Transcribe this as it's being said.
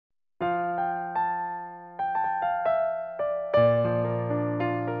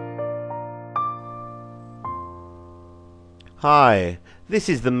Hi, this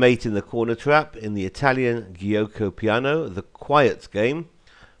is the mate in the corner trap in the Italian Giuoco Piano, the quiet game,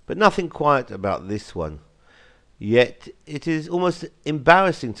 but nothing quiet about this one. Yet it is almost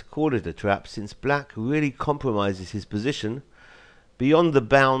embarrassing to call it a trap since black really compromises his position beyond the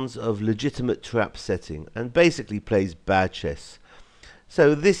bounds of legitimate trap setting and basically plays bad chess.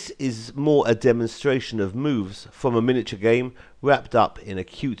 So this is more a demonstration of moves from a miniature game wrapped up in a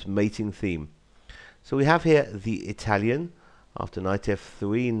cute mating theme. So we have here the Italian. After knight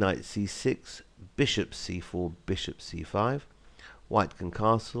f3, knight c6, bishop c4, bishop c5, white can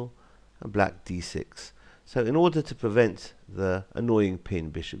castle, and black d6. So in order to prevent the annoying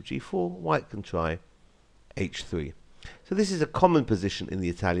pin bishop g4, white can try h3. So this is a common position in the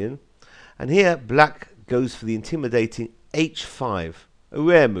Italian, and here black goes for the intimidating h5, a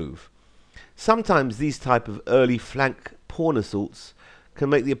rare move. Sometimes these type of early flank pawn assaults can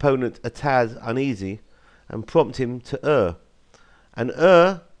make the opponent a tad uneasy and prompt him to err.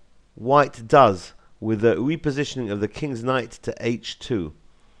 And white does with the repositioning of the king's knight to h2.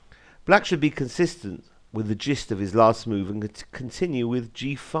 Black should be consistent with the gist of his last move and continue with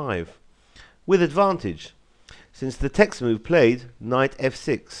g5 with advantage, since the text move played, knight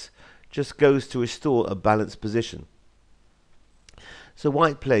f6, just goes to restore a balanced position. So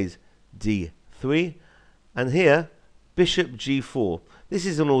white plays d3, and here bishop g4. This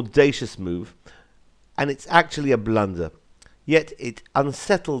is an audacious move, and it's actually a blunder. Yet it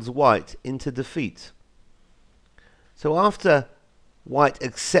unsettles white into defeat. So after white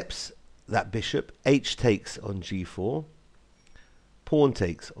accepts that bishop, h takes on g4, pawn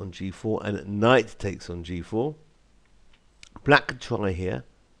takes on g4, and knight takes on g4. Black could try here,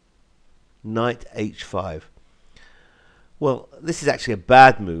 knight h5. Well, this is actually a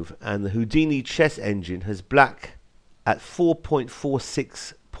bad move, and the Houdini chess engine has black at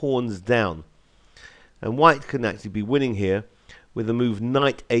 4.46 pawns down. And white can actually be winning here with the move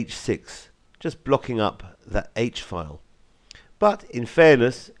knight h6, just blocking up that h file. But in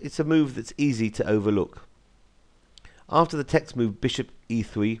fairness, it's a move that's easy to overlook. After the text move bishop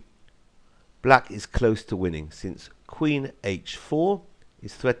e3, black is close to winning, since queen h4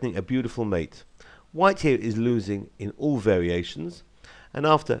 is threatening a beautiful mate. White here is losing in all variations, and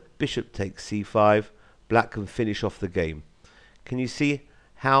after bishop takes c5, black can finish off the game. Can you see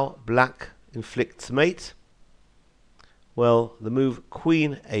how black inflicts mate? Well, the move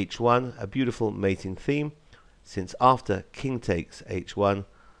queen h1, a beautiful mating theme, since after king takes h1,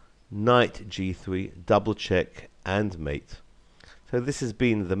 knight g3, double check and mate. So this has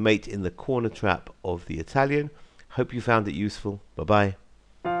been the mate in the corner trap of the Italian. Hope you found it useful. Bye bye.